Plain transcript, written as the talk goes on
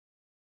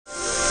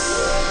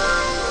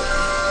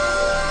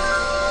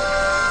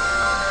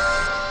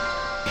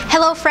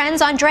Hello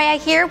friends, Andrea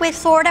here with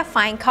Florida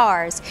Fine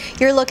Cars.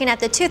 You're looking at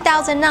the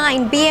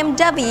 2009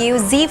 BMW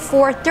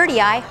Z4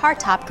 30i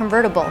hardtop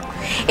convertible.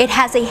 It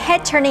has a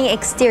head-turning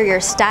exterior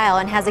style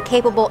and has a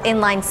capable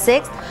inline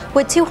six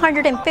with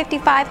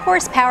 255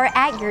 horsepower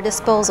at your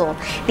disposal.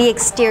 The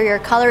exterior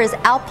color is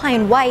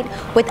alpine white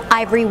with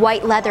ivory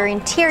white leather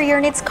interior,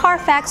 and it's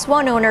Carfax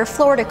one owner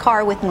Florida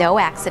car with no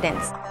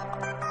accidents.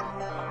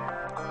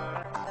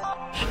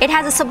 It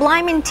has a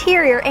sublime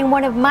interior, and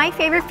one of my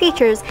favorite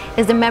features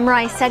is the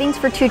memorized settings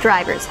for two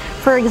drivers.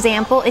 For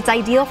example, it's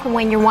ideal for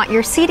when you want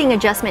your seating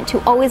adjustment to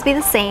always be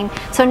the same,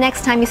 so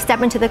next time you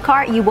step into the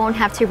car, you won't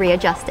have to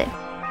readjust it.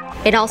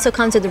 It also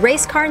comes with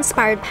race car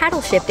inspired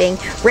paddle shifting,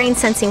 rain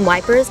sensing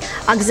wipers,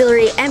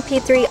 auxiliary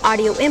MP3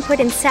 audio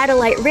input, and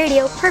satellite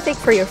radio, perfect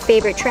for your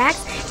favorite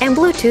tracks, and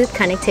Bluetooth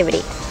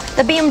connectivity.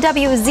 The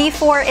BMW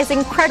Z4 is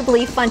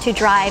incredibly fun to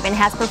drive and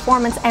has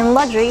performance and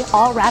luxury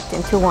all wrapped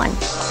into one.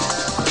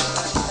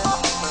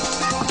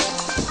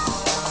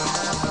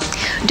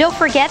 Don't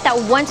forget that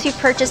once you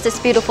purchase this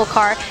beautiful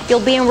car,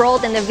 you'll be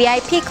enrolled in the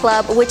VIP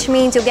club, which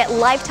means you'll get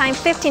lifetime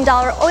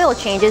 $15 oil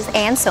changes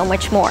and so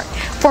much more.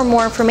 For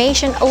more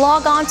information,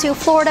 log on to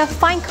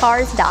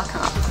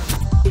FloridaFineCars.com.